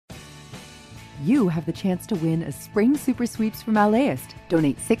you have the chance to win a spring super sweeps from LAist.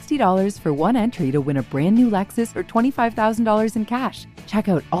 Donate $60 for one entry to win a brand new Lexus or $25,000 in cash. Check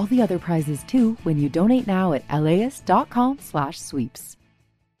out all the other prizes too when you donate now at laist.com/sweeps.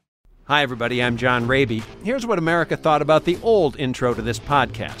 Hi, everybody. I'm John Raby. Here's what America thought about the old intro to this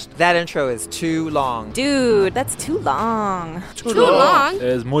podcast. That intro is too long. Dude, that's too long. Too long?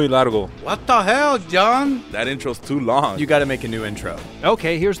 Es muy largo. What the hell, John? That intro's too long. You gotta make a new intro.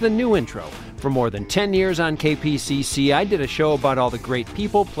 Okay, here's the new intro. For more than 10 years on KPCC, I did a show about all the great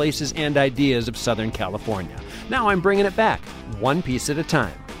people, places, and ideas of Southern California. Now I'm bringing it back, one piece at a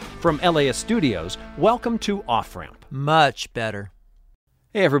time. From LAist Studios, welcome to Off Ramp. Much better.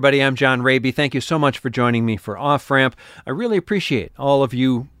 Hey everybody, I'm John Raby. Thank you so much for joining me for Off Ramp. I really appreciate all of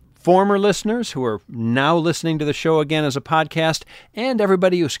you former listeners who are now listening to the show again as a podcast, and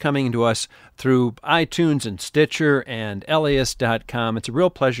everybody who's coming to us through iTunes and Stitcher and LAist.com. It's a real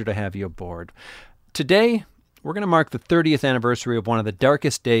pleasure to have you aboard. Today, we're going to mark the 30th anniversary of one of the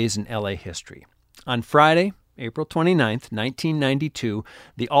darkest days in LA history. On Friday, April 29th, 1992,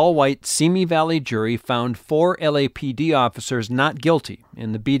 the all-white Simi Valley jury found 4 LAPD officers not guilty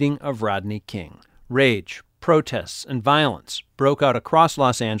in the beating of Rodney King. Rage, protests, and violence broke out across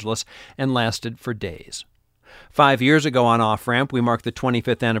Los Angeles and lasted for days. 5 years ago on Off Ramp, we marked the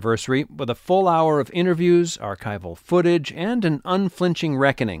 25th anniversary with a full hour of interviews, archival footage, and an unflinching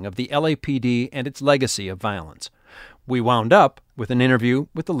reckoning of the LAPD and its legacy of violence. We wound up with an interview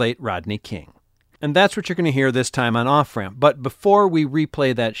with the late Rodney King. And that's what you're going to hear this time on Off Ramp. But before we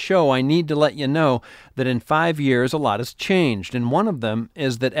replay that show, I need to let you know that in 5 years, a lot has changed. And one of them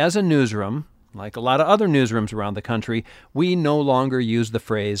is that as a newsroom, like a lot of other newsrooms around the country, we no longer use the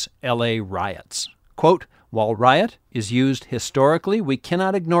phrase LA riots. Quote, while riot is used historically, we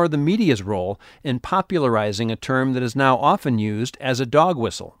cannot ignore the media's role in popularizing a term that is now often used as a dog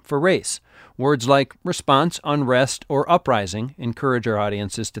whistle for race. Words like response, unrest, or uprising encourage our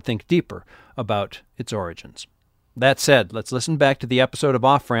audiences to think deeper about its origins. That said, let's listen back to the episode of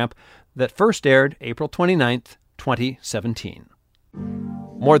Off Ramp that first aired April 29th, 2017.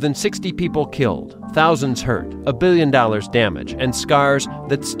 More than 60 people killed, thousands hurt, $1 billion damage, and scars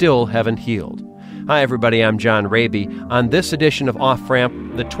that still haven't healed. Hi, everybody. I'm John Raby. On this edition of Off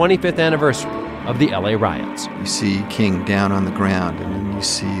Ramp, the 25th anniversary of the LA riots. You see King down on the ground, and then you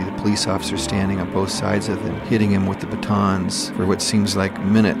see the police officers standing on both sides of him, hitting him with the batons for what seems like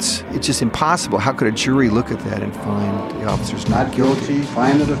minutes. It's just impossible. How could a jury look at that and find the officers not guilty?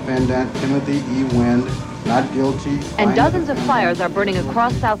 Find the defendant, Timothy E. Wind, not guilty. And dozens of fires are burning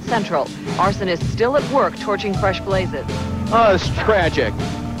across South Central. Arsonists still at work torching fresh blazes. Oh, it's tragic.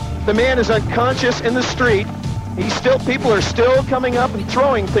 The man is unconscious in the street. People are still coming up and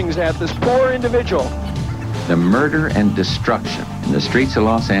throwing things at this poor individual. The murder and destruction in the streets of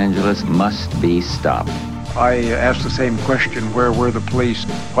Los Angeles must be stopped. I asked the same question, where were the police?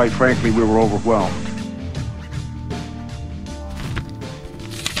 Quite frankly, we were overwhelmed.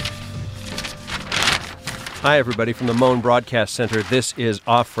 Hi, everybody, from the Moan Broadcast Center. This is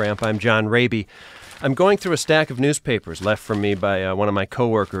Off Ramp. I'm John Raby. I'm going through a stack of newspapers left from me by one of my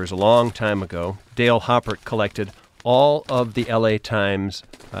coworkers a long time ago. Dale Hoppert collected all of the LA Times,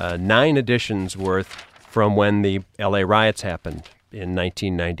 9 editions worth from when the LA riots happened in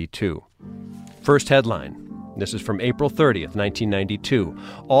 1992. First headline. This is from April 30th, 1992.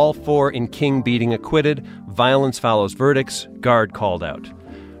 All 4 in King beating acquitted. Violence follows verdicts. Guard called out.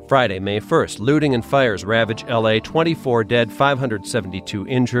 Friday, May 1st, looting and fires ravage L.A., 24 dead, 572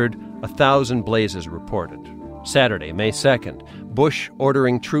 injured, 1,000 blazes reported. Saturday, May 2nd, Bush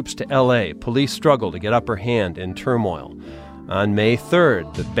ordering troops to L.A., police struggle to get upper hand in turmoil. On May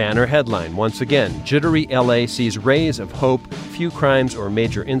 3rd, the banner headline, once again, jittery L.A. sees rays of hope, few crimes or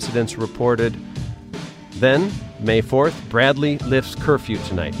major incidents reported. Then, May 4th, Bradley lifts curfew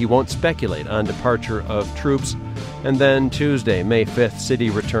tonight. He won't speculate on departure of troops. And then Tuesday, May 5th,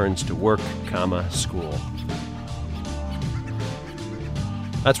 city returns to work, school.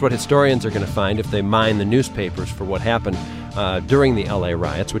 That's what historians are going to find if they mine the newspapers for what happened during the LA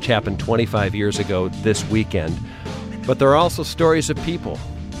riots, which happened 25 years ago this weekend. But there are also stories of people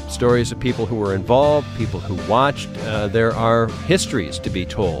who were involved, people who watched. There are histories to be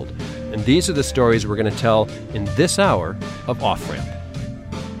told. And these are the stories we're going to tell in this hour of Off Ramp.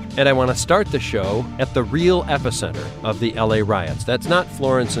 And I want to start the show at the real epicenter of the LA riots. That's not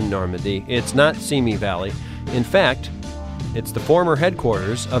Florence and Normandy. It's not Simi Valley. In fact, it's the former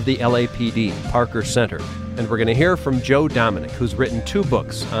headquarters of the LAPD, Parker Center. And we're going to hear from Joe Dominic, who's written 2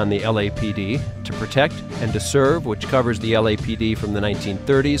 books on the LAPD, To Protect and to Serve, which covers the LAPD from the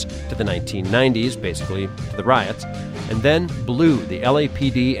 1930s to the 1990s, basically to the riots. and then blew the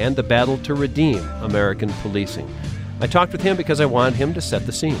LAPD and the battle to redeem American policing. I talked with him because I wanted him to set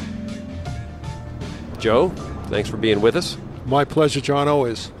the scene. Joe, thanks for being with us. My pleasure, John,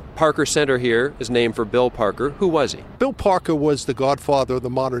 always. Parker Center here is named for Bill Parker. Who was he? Bill Parker was the godfather of the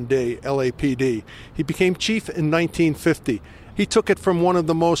modern-day LAPD. He became chief in 1950. He took it from one of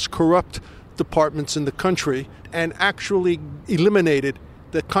the most corrupt departments in the country and actually eliminated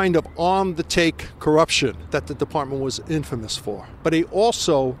the kind of on-the-take corruption that the department was infamous for. But he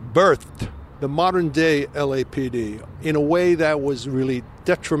also birthed the modern-day LAPD in a way that was really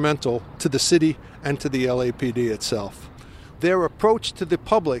detrimental to the city and to the LAPD itself. Their approach to the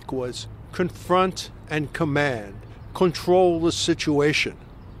public was confront and command, control the situation,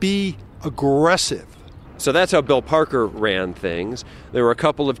 be aggressive. So that's how Bill Parker ran things. There were a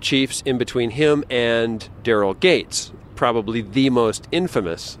couple of chiefs in between him and Daryl Gates, probably the most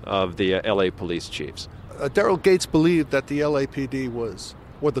infamous of the LA police chiefs. Daryl Gates believed that the LAPD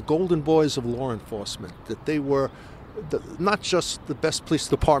were the golden boys of law enforcement, that they were not just the best police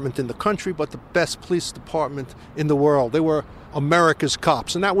department in the country, but the best police department in the world. They were America's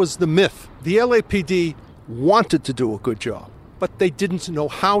cops, and that was the myth. The LAPD wanted to do a good job, but they didn't know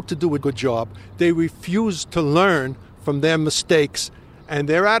how to do a good job. They refused to learn from their mistakes, and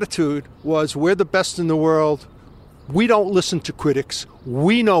their attitude was, we're the best in the world, we don't listen to critics,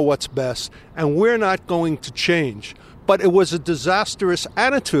 we know what's best, and we're not going to change. But it was a disastrous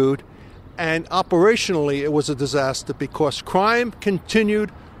attitude, and operationally it was a disaster because crime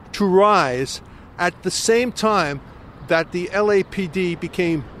continued to rise at the same time that the LAPD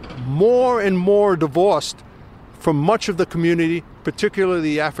became more and more divorced from much of the community, particularly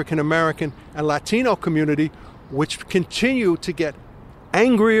the African American and Latino community, which continue to get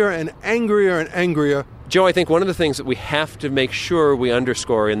angrier and angrier and angrier. Joe, I think one of the things that we have to make sure we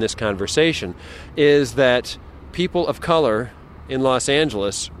underscore in this conversation is that people of color in Los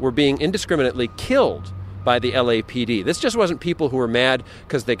Angeles were being indiscriminately killed by the LAPD. This just wasn't people who were mad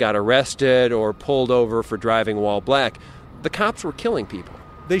because they got arrested or pulled over for driving while black. The cops were killing people.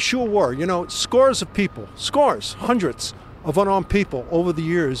 They sure were. You know, scores of people, hundreds of unarmed people over the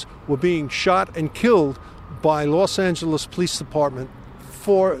years were being shot and killed by Los Angeles Police Department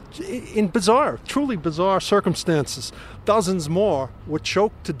in bizarre, truly bizarre circumstances. Dozens more were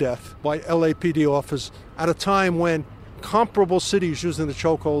choked to death by LAPD officers at a time when comparable cities using the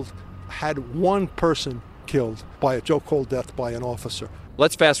chokehold had one person killed by a chokehold death by an officer.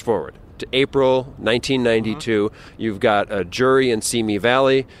 Let's fast forward to April 1992. You've got a jury in Simi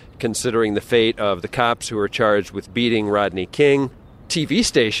Valley considering the fate of the cops who were charged with beating Rodney King. TV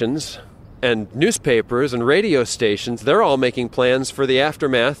stations and newspapers and radio stations, they're all making plans for the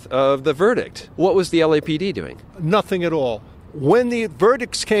aftermath of the verdict. What was the LAPD doing? Nothing at all. When the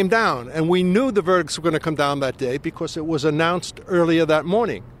verdicts came down, and we knew the verdicts were going to come down that day because it was announced earlier that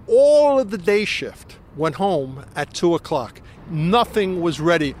morning, all of the day shift went home at 2 o'clock. Nothing was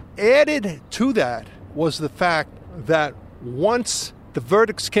ready. Added to that was the fact that once the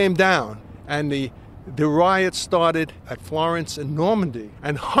verdicts came down and the riot started at Florence and Normandy,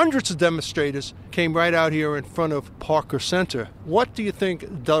 and hundreds of demonstrators came right out here in front of Parker Center, what do you think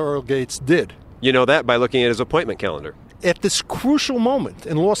Daryl Gates did? You know that by looking at his appointment calendar. At this crucial moment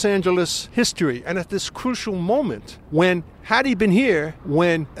in Los Angeles history, and at this crucial moment when, had he been here,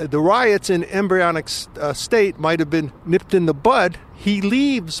 when the riots in embryonic state might have been nipped in the bud, he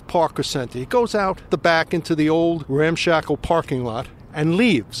leaves Parker Center. He goes out the back into the old ramshackle parking lot and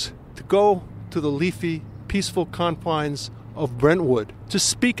leaves to go to the leafy, peaceful confines of Brentwood to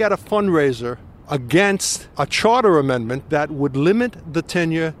speak at a fundraiser against a charter amendment that would limit the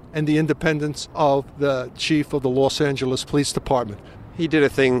tenure and the independence of the chief of the Los Angeles Police Department. He did a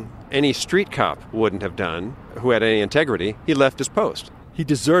thing any street cop wouldn't have done who had any integrity. He left his post. He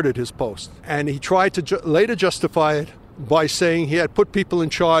deserted his post, and he tried to later justify it by saying he had put people in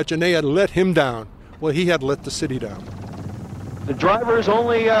charge and they had let him down. Well, he had let the city down. The driver's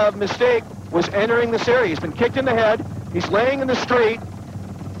only mistake was entering this area. He's been kicked in the head. He's laying in the street.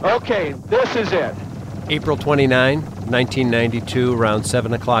 Okay, this is it. April 29, 1992, around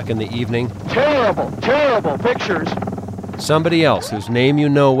 7 o'clock in the evening. Terrible, terrible pictures. Somebody else, whose name you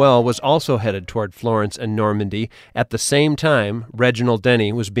know well, was also headed toward Florence and Normandy. At the same time, Reginald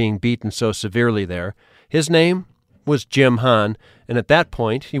Denny was being beaten so severely there. His name was Jim Hahn, and at that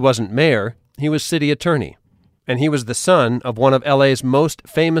point, he wasn't mayor, he was city attorney. And he was the son of one of LA's most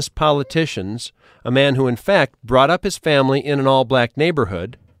famous politicians, a man who in fact brought up his family in an all-black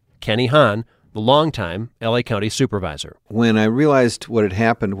neighborhood, Kenny Hahn, the longtime L.A. County supervisor. When I realized what had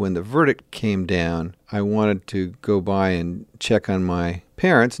happened when the verdict came down, I wanted to go by and check on my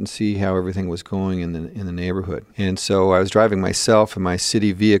parents and see how everything was going in the neighborhood. And so I was driving myself in my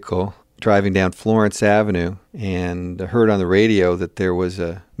city vehicle, driving down Florence Avenue, and heard on the radio that there was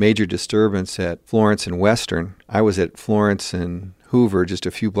a major disturbance at Florence and Western. I was at Florence and Hoover, just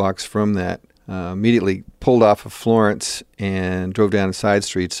a few blocks from that. Immediately pulled off of Florence and drove down side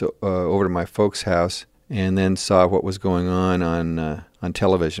streets over to my folks' house, and then saw what was going on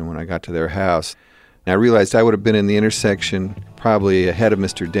television when I got to their house. And I realized I would have been in the intersection probably ahead of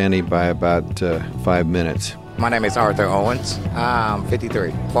Mr. Denny by about 5 minutes. My name is Arthur Owens. I'm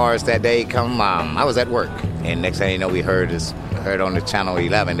 53. As far as that day come, I was at work, and next thing you know, we heard on the Channel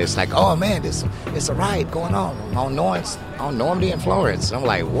 11. It's like, oh man, it's a riot going on Normandy and Florence. I'm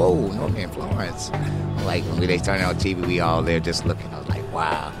like, whoa, Normandy and Florence. Like when they turned on TV, we all there just looking. I was like,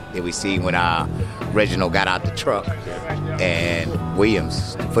 wow. Then we see when Reginald got out the truck, and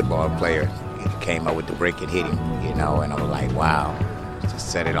Williams, the football player, came up with the brick and hit him. And I was like, wow,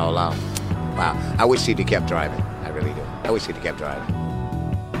 just set it all off. Wow. I wish he'd have kept driving. I really do. I wish he'd have kept driving.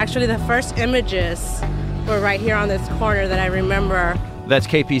 Actually, the first images were right here on this corner that I remember. That's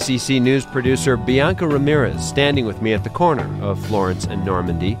KPCC news producer Bianca Ramirez standing with me at the corner of Florence and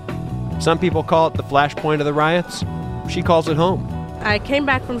Normandy. Some people call it the flashpoint of the riots. She calls it home. I came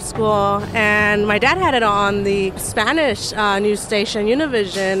back from school, and my dad had it on the Spanish news station,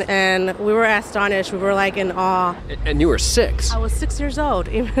 Univision, and we were astonished. We were like in awe. And you were 6? I was 6 years old.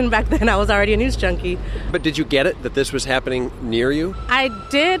 Even back then, I was already a news junkie. But did you get it, that this was happening near you? I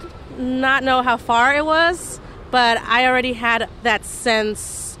did not know how far it was, but I already had that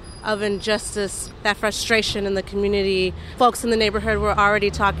sense of injustice, that frustration in the community. Folks in the neighborhood were already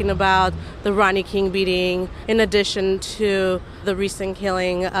talking about the Rodney King beating, in addition to the recent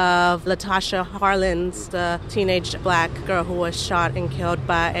killing of Latasha Harlins, the teenage black girl who was shot and killed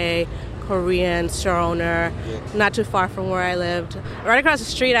by a Korean store owner not too far from where I lived. Right across the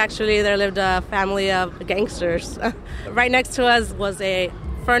street, actually, there lived a family of gangsters. Right next to us was a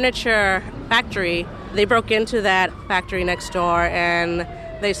furniture factory. They broke into that factory next door, and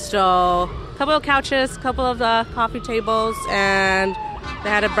they stole a couple of couches, a couple of coffee tables, and they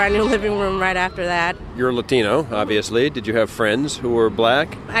had a brand new living room right after that. You're Latino, obviously. Did you have friends who were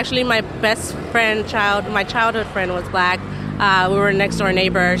black? Actually, my best friend, my childhood friend was black. We were next door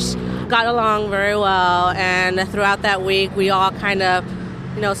neighbors. Got along very well, and throughout that week, we all kind of,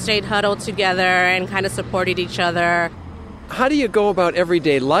 stayed huddled together and kind of supported each other. How do you go about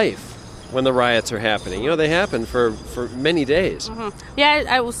everyday life when the riots are happening? They happen for many days. Mm-hmm. Yeah,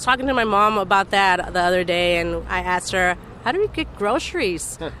 I was talking to my mom about that the other day, and I asked her, how do we get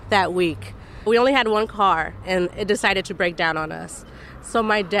groceries that week? We only had one car, and it decided to break down on us. So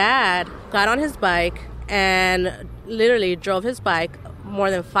my dad got on his bike and literally drove his bike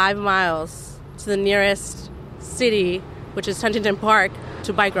more than 5 miles to the nearest city, which is Huntington Park,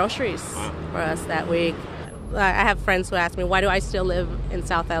 to buy groceries for us that week. I have friends who ask me, why do I still live in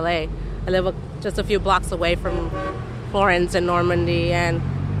South LA? I live just a few blocks away from Florence and Normandy, and,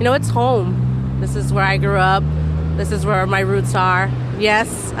 it's home. This is where I grew up. This is where my roots are. Yes,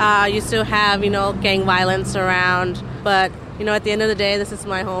 you still have, gang violence around, but, at the end of the day, this is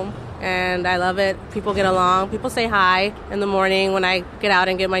my home, and I love it. People get along. People say hi in the morning when I get out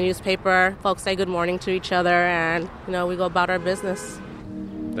and get my newspaper. Folks say good morning to each other, and, we go about our business.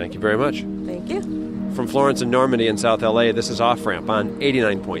 Thank you very much. Thank you. From Florence and Normandy in South LA, this is Off Ramp on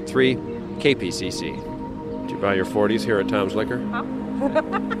 89.3 KPCC. Did you buy your 40s here at Tom's Liquor? Huh?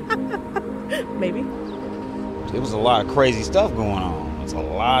 Maybe. It was a lot of crazy stuff going on. It was a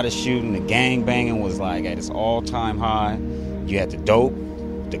lot of shooting. The gang banging was like at its all-time high. You had the dope.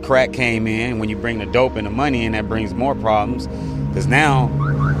 The crack came in. When you bring the dope and the money in, that brings more problems. Because now,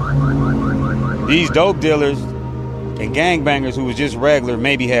 these dope dealers and gangbangers who was just regular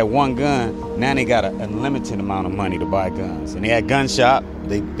maybe had one gun. Now they got an unlimited amount of money to buy guns. And they had gun shop.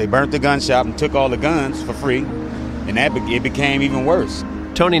 They burnt the gun shop and took all the guns for free. And it became even worse.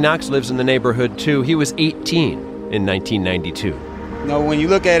 Tony Knox lives in the neighborhood, too. He was 18 in 1992. When you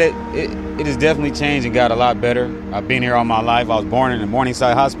look at it, it has definitely changed and got a lot better. I've been here all my life. I was born in the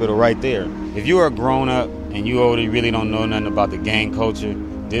Morningside Hospital right there. If you are a grown-up and you older, you really don't know nothing about the gang culture,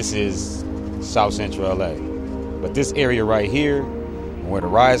 this is South Central L.A. But this area right here, where the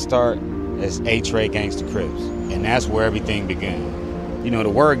riots start, is A-Trade Gangsta Crips. And that's where everything began. The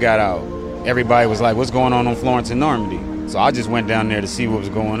word got out. Everybody was like, what's going on Florence and Normandy? So I just went down there to see what was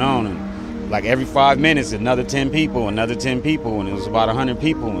going on. And like every 5 minutes, another 10 people, and it was about 100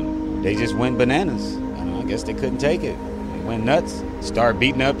 people. And they just went bananas. And I guess they couldn't take it. They went nuts, started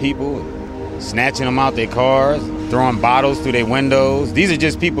beating up people. snatching them out their cars, throwing bottles through their windows. These are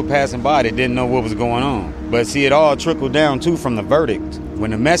just people passing by that didn't know what was going on. But see, it all trickled down, too, from the verdict.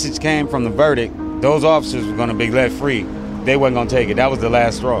 When the message came from the verdict, those officers were going to be let free. They wasn't going to take it. That was the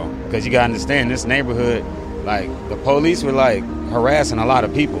last straw. Because you got to understand, this neighborhood, like, the police were, like, harassing a lot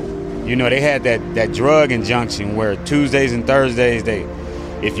of people. You know, they had that drug injunction where Tuesdays and Thursdays,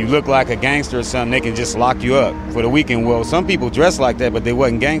 if you look like a gangster or something, they can just lock you up for the weekend. Well, some people dressed like that, but they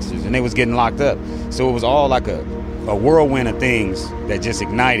wasn't gangsters, and they was getting locked up. So it was all like a whirlwind of things that just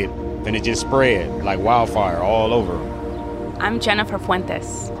ignited, and it just spread like wildfire all over. I'm Jennifer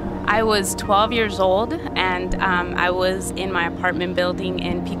Fuentes. I was 12 years old, and I was in my apartment building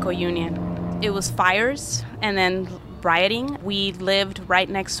in Pico Union. It was fires and then rioting. We lived right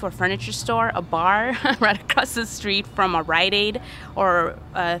next to a furniture store, a bar, right across the street from a Rite Aid or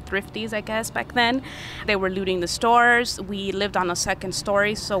Thrifties, I guess, back then. They were looting the stores. We lived on a second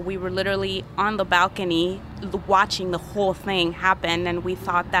story, so we were literally on the balcony watching the whole thing happen, and we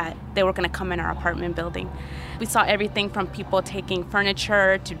thought that they were going to come in our apartment building. We saw everything from people taking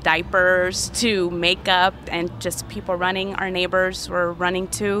furniture to diapers to makeup and just people running. Our neighbors were running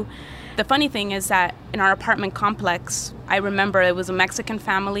too. The funny thing is that in our apartment complex, I remember it was a Mexican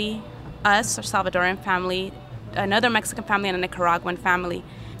family, us, a Salvadoran family, another Mexican family, and a Nicaraguan family.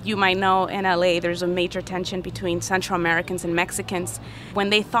 You might know in LA there's a major tension between Central Americans and Mexicans.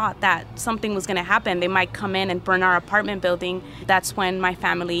 When they thought that something was going to happen, they might come in and burn our apartment building. That's when my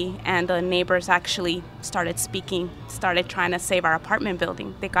family and the neighbors actually started speaking, started trying to save our apartment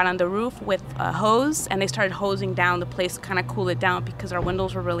building. They got on the roof with a hose and they started hosing down the place to kind of cool it down because our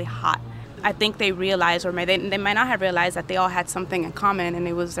windows were really hot. I think they realized, or they might not have realized, that they all had something in common and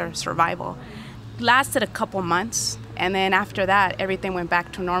it was their survival. It lasted a couple months. And then after that, everything went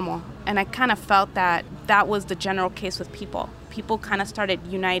back to normal. And I kind of felt that that was the general case with people. People kind of started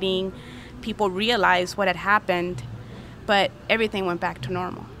uniting. People realized what had happened, but everything went back to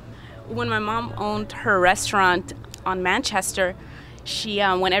normal. When my mom owned her restaurant on Manchester, she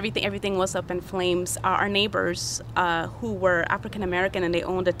when everything was up in flames, our neighbors who were African American and they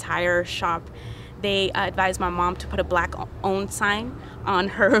owned a tire shop, they advised my mom to put a black owned sign on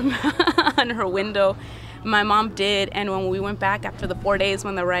her on her window. My mom did, and when we went back after the 4 days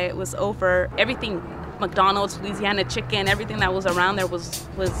when the riot was over, everything, McDonald's, Louisiana Chicken, everything that was around there was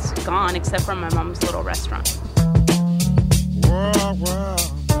gone except for my mom's little restaurant.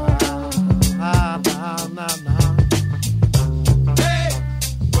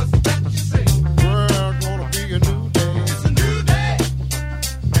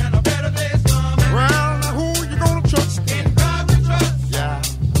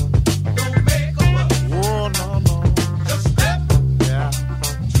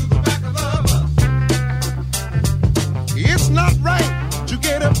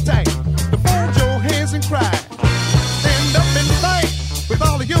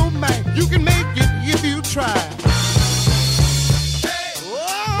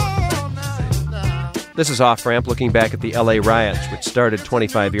 This is Off Ramp, looking back at the LA riots, which started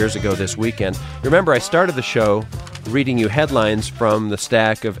 25 years ago this weekend. Remember, I started the show reading you headlines from the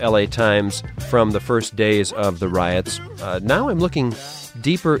stack of LA Times from the first days of the riots. Now I'm looking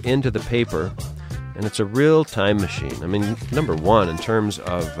deeper into the paper, and it's a real time machine. I mean, number one, in terms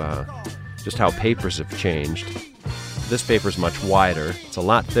of just how papers have changed, this paper's much wider. It's a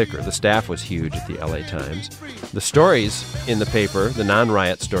lot thicker. The staff was huge at the LA Times. The stories in the paper, the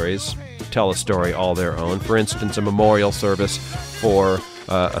non-riot stories, tell a story all their own. For instance, a memorial service for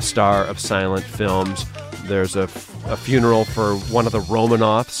a star of silent films. There's a funeral for one of the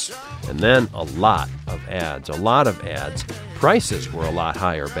Romanovs, and then a lot of ads. Prices were a lot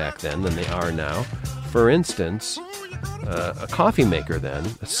higher back then than they are now. For instance, a coffee maker then,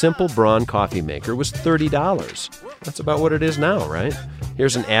 a simple Braun coffee maker, was $30. That's about what it is now, right?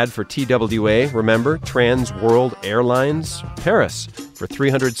 Here's an ad for TWA, remember, Trans World Airlines, Paris, for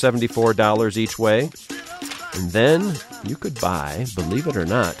 $374 each way. And then you could buy, believe it or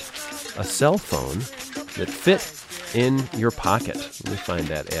not, a cell phone that fit in your pocket. Let me find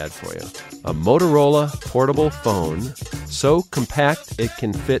that ad for you. A Motorola portable phone, so compact it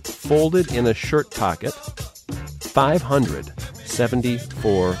can fit folded in a shirt pocket.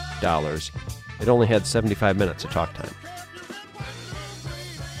 $574. It only had 75 minutes of talk time.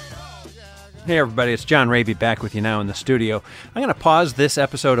 Hey everybody, it's John Raby back with you now in the studio. I'm going to pause this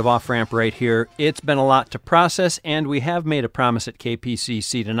episode of Off Ramp right here. It's been a lot to process, and we have made a promise at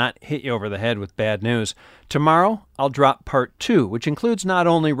KPCC to not hit you over the head with bad news. Tomorrow, I'll drop part 2, which includes not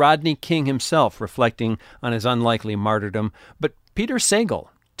only Rodney King himself reflecting on his unlikely martyrdom, but Peter Sagal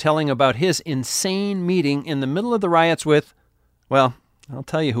telling about his insane meeting in the middle of the riots with, well, I'll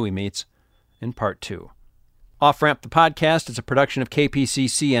tell you who he meets. in Part 2. Off Ramp the Podcast is a production of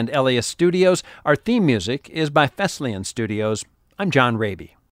KPCC and Elias Studios. Our theme music is by Fesliyan Studios. I'm John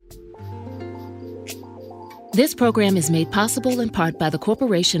Raby. This program is made possible in part by the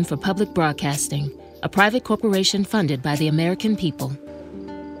Corporation for Public Broadcasting, a private corporation funded by the American people.